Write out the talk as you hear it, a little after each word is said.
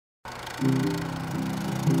I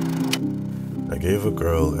gave a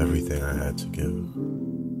girl everything I had to give.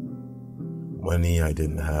 Money I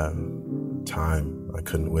didn't have, time I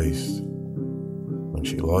couldn't waste. When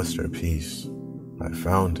she lost her peace, I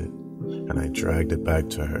found it and I dragged it back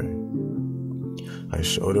to her. I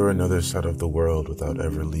showed her another side of the world without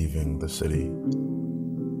ever leaving the city.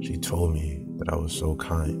 She told me that I was so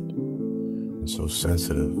kind and so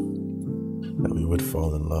sensitive that we would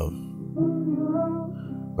fall in love.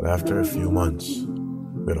 But after a few months,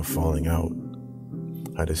 we had a falling out.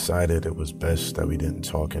 I decided it was best that we didn't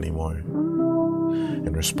talk anymore.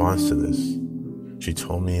 In response to this, she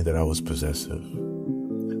told me that I was possessive,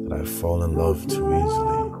 that I fall in love too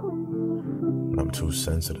easily, and I'm too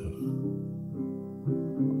sensitive.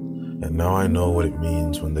 And now I know what it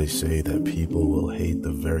means when they say that people will hate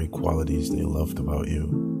the very qualities they loved about you,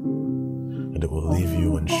 and it will leave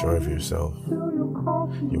you unsure of yourself.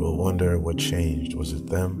 You will wonder what changed. Was it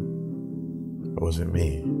them, or was it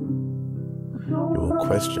me? You will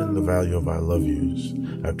question the value of I love yous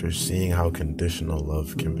after seeing how conditional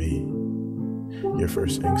love can be. Your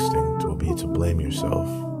first instinct will be to blame yourself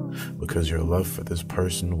because your love for this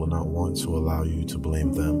person will not want to allow you to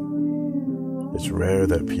blame them. It's rare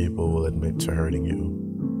that people will admit to hurting you.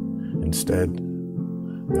 Instead,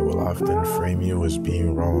 they will often frame you as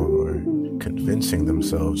being wrong or convincing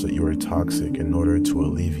themselves that you are toxic in order to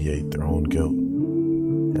alleviate their own guilt.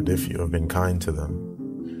 And if you have been kind to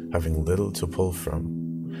them, having little to pull from,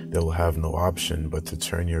 they will have no option but to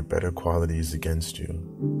turn your better qualities against you.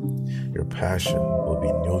 Your passion will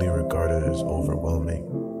be newly regarded as overwhelming.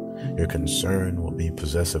 Your concern will be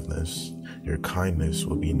possessiveness. Your kindness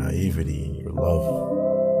will be naivety. Your love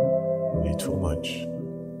will be too much.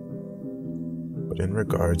 But in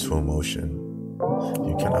regard to emotion,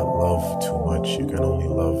 you cannot love too much. You can only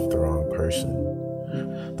love the wrong person.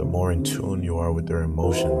 The more in tune you are with their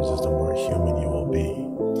emotions is the more human you will be.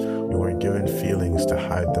 We weren't given feelings to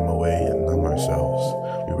hide them away and numb ourselves.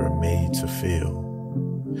 We were made to feel.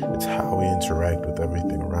 It's how we interact with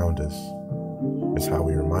everything around us. It's how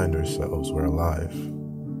we remind ourselves we're alive.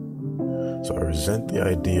 So I resent the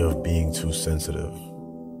idea of being too sensitive.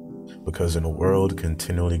 Because in a world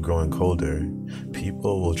continually growing colder,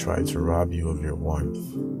 people will try to rob you of your warmth.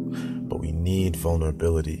 But we need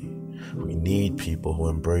vulnerability. We need people who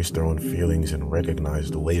embrace their own feelings and recognize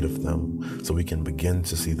the weight of them so we can begin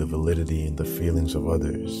to see the validity in the feelings of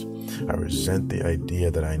others. I resent the idea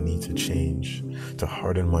that I need to change, to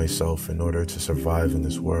harden myself in order to survive in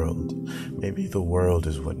this world. Maybe the world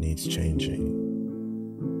is what needs changing.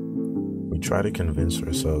 We try to convince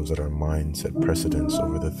ourselves that our minds set precedence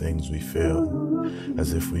over the things we feel,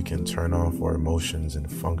 as if we can turn off our emotions and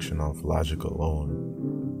function off logic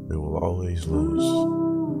alone. We will always lose.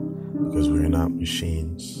 Because we're not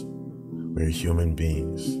machines, we're human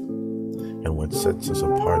beings. And what sets us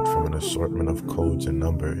apart from an assortment of codes and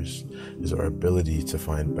numbers is our ability to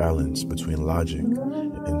find balance between logic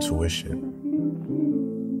and intuition.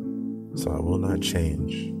 So I will not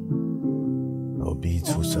change. I'll be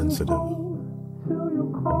too sensitive.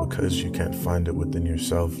 And because you can't find it within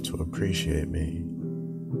yourself to appreciate me,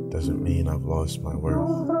 doesn't mean I've lost my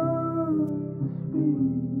worth.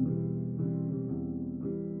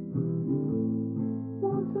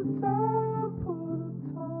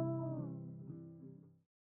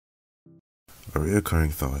 A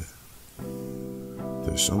reoccurring thought.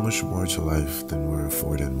 There's so much more to life than we're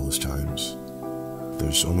afforded most times.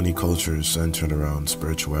 There's so many cultures centered around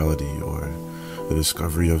spirituality or the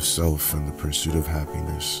discovery of self and the pursuit of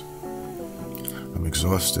happiness. I'm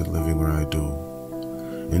exhausted living where I do,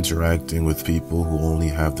 interacting with people who only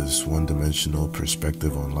have this one-dimensional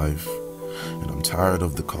perspective on life, and I'm tired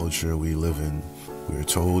of the culture we live in. We are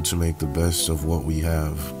told to make the best of what we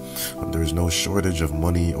have. When there's no shortage of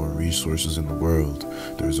money or resources in the world,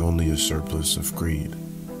 there's only a surplus of greed.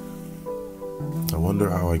 I wonder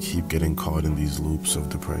how I keep getting caught in these loops of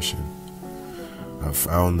depression. I've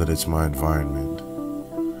found that it's my environment.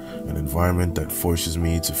 An environment that forces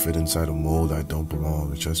me to fit inside a mold I don't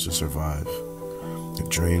belong just to survive. It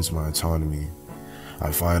drains my autonomy.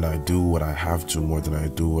 I find I do what I have to more than I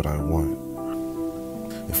do what I want.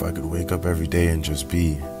 If I could wake up every day and just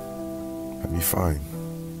be, I'd be fine.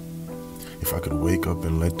 If I could wake up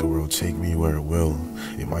and let the world take me where it will,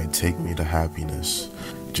 it might take me to happiness.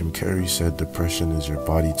 Jim Carrey said depression is your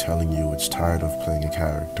body telling you it's tired of playing a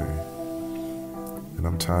character. And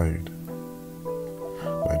I'm tired.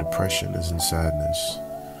 My depression isn't sadness,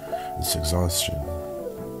 it's exhaustion.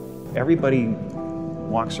 Everybody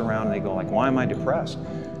walks around and they go like, why am I depressed?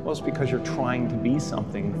 Well, it's because you're trying to be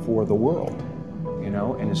something for the world,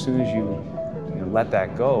 and as soon as you let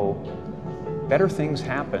that go, better things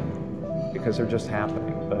happen. because they're just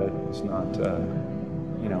happening, but it's not,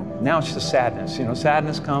 now it's just sadness.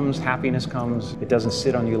 Sadness comes, happiness comes. It doesn't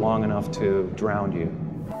sit on you long enough to drown you.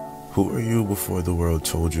 Who are you before the world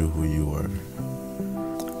told you who you are?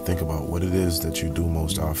 Think about what it is that you do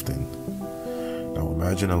most often. Now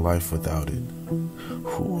imagine a life without it.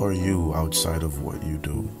 Who are you outside of what you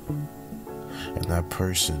do? And that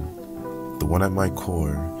person, the one at my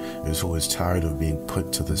core, is who is tired of being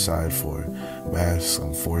put to the side for masks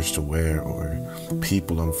I'm forced to wear or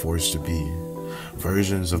people I'm forced to be.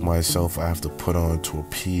 Versions of myself I have to put on to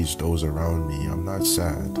appease those around me. I'm not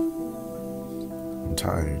sad. I'm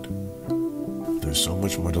tired. There's so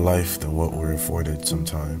much more to life than what we're afforded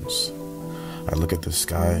sometimes. I look at the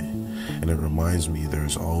sky and it reminds me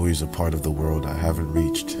there's always a part of the world I haven't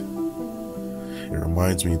reached. It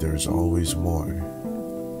reminds me there's always more.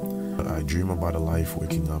 I dream about a life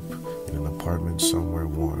waking up in an apartment somewhere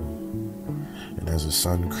warm. And as the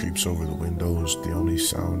sun creeps over the windows, the only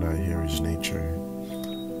sound I hear is nature.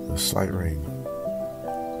 A slight rain.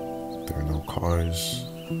 There are no cars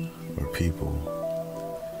or people.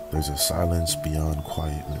 There's a silence beyond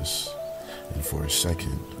quietness. And for a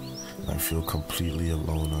second, I feel completely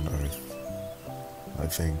alone on earth. I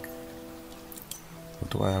think,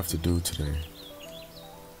 what do I have to do today?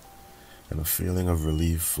 And a feeling of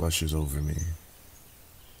relief flushes over me.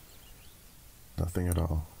 Nothing at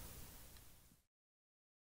all.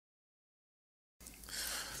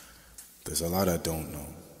 There's a lot I don't know.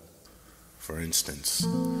 For instance,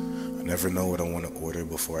 I never know what I want to order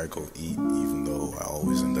before I go eat, even though I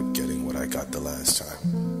always end up getting what I got the last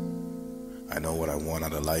time. I know what I want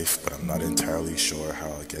out of life, but I'm not entirely sure how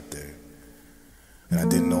I'll get there. And I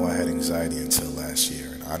didn't know I had anxiety until last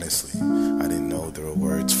year, and honestly, I didn't know there were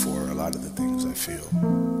words for a lot of the things I feel.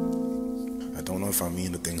 I don't know if I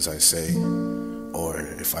mean the things I say, or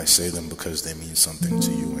if I say them because they mean something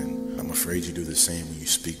to you, and I'm afraid you do the same when you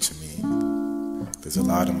speak to me. There's a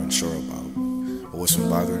lot I'm unsure about, but what's been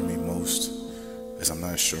bothering me most is I'm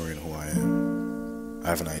not sure in who I am. I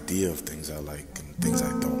have an idea of things I like and things I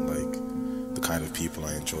don't like, the kind of people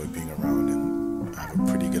I enjoy being around, and I have a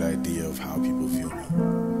pretty good idea of how people view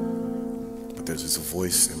me. But there's this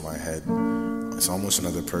voice in my head. It's almost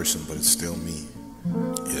another person, but it's still me.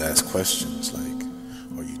 It asks questions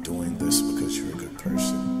like, are you doing this because you're a good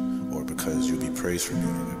person, or because you'll be praised for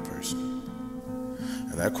being a good person?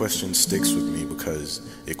 And that question sticks with me because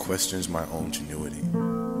it questions my own genuity.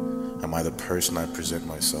 Am I the person I present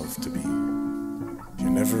myself to be?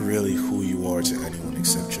 You're never really who you are to anyone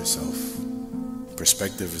except yourself.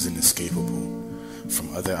 Perspective is inescapable.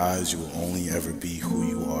 From other eyes, you will only ever be who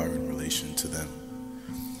you are in relation to them.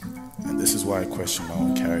 And this is why I question my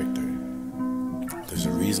own character. There's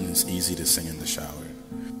a reason it's easy to sing in the shower,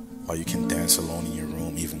 while you can dance alone in your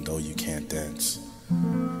room even though you can't dance.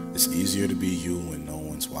 It's easier to be you when no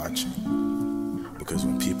one's watching, because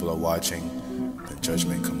when people are watching, then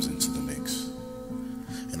judgment comes into the mix.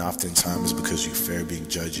 And oftentimes because you fear being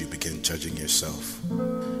judged, you begin judging yourself.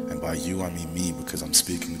 And by you, I mean me, because I'm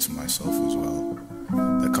speaking to myself as well.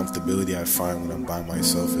 The comfortability I find when I'm by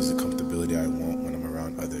myself is the comfortability I want when I'm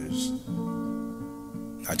around others.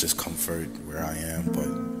 Not just comfort where I am,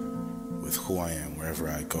 but with who I am wherever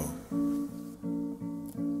I go.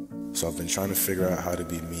 So I've been trying to figure out how to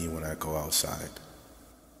be me when I go outside,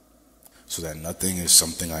 so that nothing is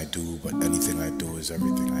something I do, but anything I do is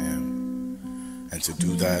everything I am. And to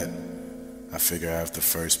do that, I figure I have to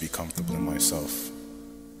first be comfortable in myself.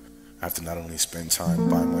 I have to not only spend time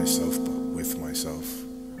by myself, but with myself,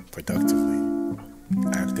 productively,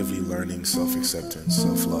 actively learning self-acceptance,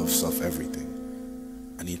 self-love, self-everything.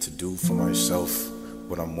 I need to do for myself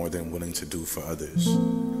what I'm more than willing to do for others.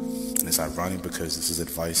 And it's ironic because this is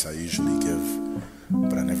advice I usually give,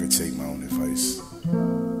 but I never take my own advice.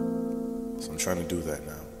 So I'm trying to do that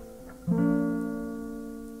now.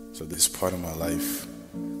 So this part of my life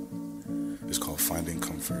is called finding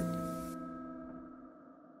comfort.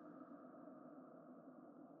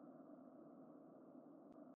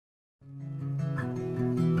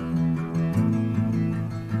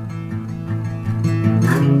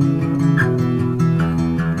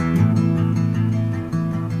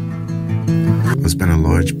 I spent a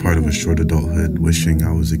large part of a short adulthood wishing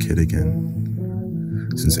I was a kid again.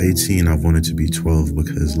 Since 18, I've wanted to be 12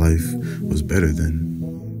 because life was better then.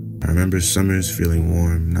 I remember summers feeling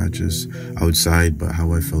warm, not just outside, but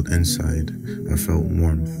how I felt inside. I felt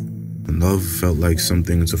warmth. And love felt like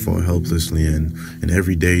something to fall helplessly in, and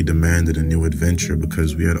every day demanded a new adventure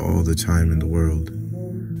because we had all the time in the world.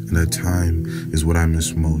 And that time is what I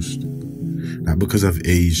miss most. Not because I've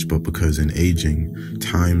aged, but because in aging,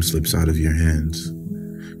 time slips out of your hands.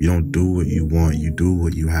 You don't do what you want, you do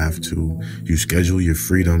what you have to. You schedule your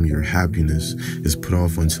freedom, your happiness is put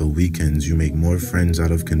off until weekends. You make more friends out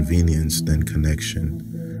of convenience than connection.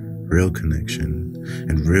 Real connection.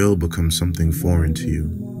 And real becomes something foreign to you.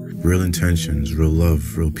 Real intentions, real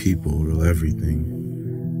love, real people, real everything.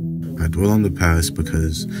 I dwell on the past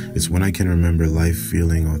because it's when I can remember life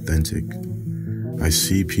feeling authentic. I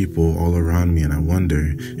see people all around me and I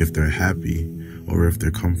wonder if they're happy or if they're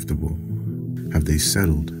comfortable. Have they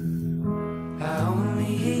settled? I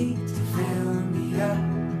only hate to fill me up.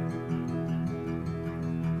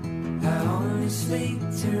 I only sleep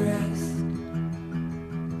to rest.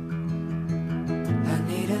 I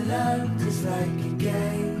need a love just like a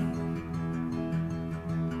game.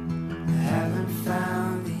 I haven't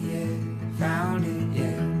found it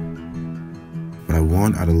yet. What I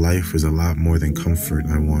want out of life is a lot more than comfort.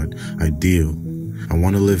 I want ideal. I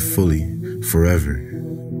want to live fully, forever.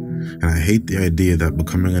 And I hate the idea that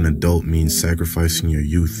becoming an adult means sacrificing your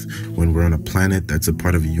youth when we're on a planet that's a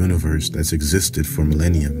part of a universe that's existed for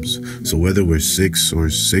millenniums. So whether we're 6 or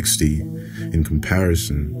 60, in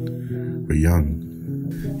comparison, we're young.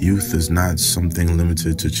 Youth is not something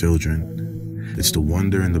limited to children. It's the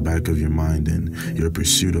wonder in the back of your mind and your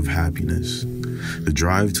pursuit of happiness. The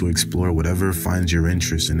drive to explore whatever finds your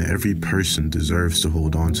interest, and every person deserves to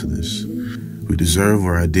hold on to this. We deserve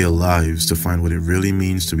our ideal lives to find what it really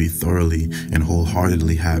means to be thoroughly and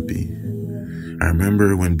wholeheartedly happy. I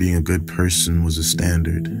remember when being a good person was a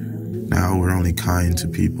standard. Now we're only kind to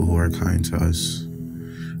people who are kind to us.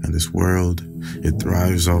 And this world, it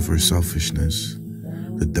thrives off our selfishness.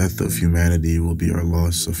 The death of humanity will be our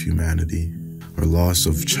loss of humanity, our loss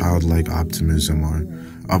of childlike optimism, our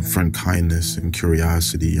upfront kindness and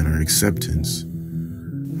curiosity, and our acceptance.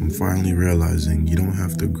 I'm finally realizing you don't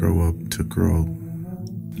have to grow up to grow.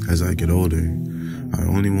 As I get older, I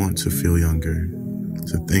only want to feel younger,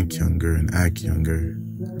 to think younger and act younger.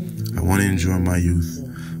 I want to enjoy my youth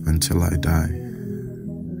until I die.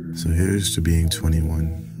 So here's to being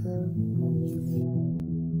 21.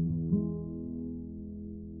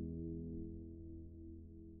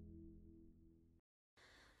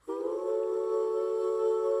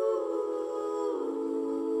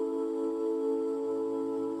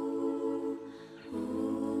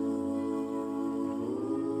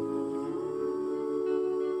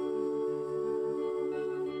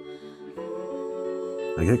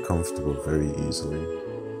 I get comfortable very easily,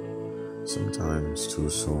 sometimes too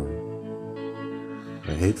soon.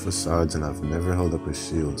 I hate facades and I've never held up a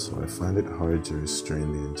shield, so I find it hard to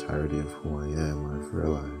restrain the entirety of who I am. I've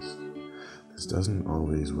realized this doesn't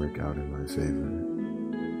always work out in my favor.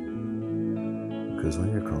 Because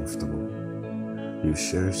when you're comfortable, you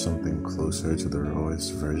share something closer to the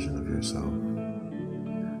rawest version of yourself.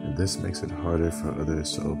 And this makes it harder for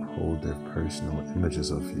others to uphold their personal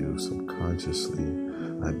images of you. Subconsciously,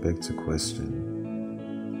 I beg to question,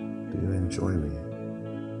 do you enjoy me?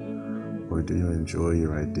 Or do you enjoy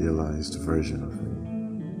your idealized version of me?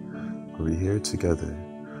 Are we here together?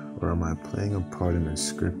 Or am I playing a part in a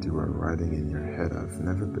script you are writing in your head? I've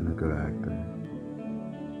never been a good actor.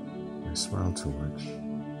 I smile too much.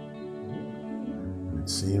 And it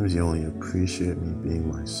seems you only appreciate me being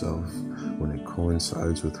myself when it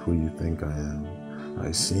coincides with who you think I am.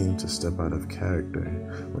 I seem to step out of character.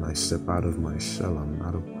 When I step out of my shell, I'm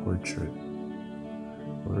not a portrait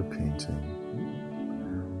or a painting.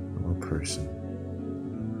 I'm a person.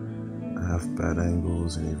 I have bad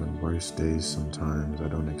angles and even worse days sometimes. I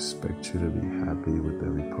don't expect you to be happy with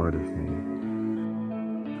every part of me.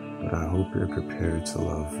 But I hope you're prepared to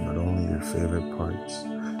love not only your favorite parts,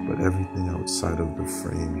 but everything outside of the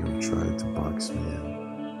frame you've tried to box me in.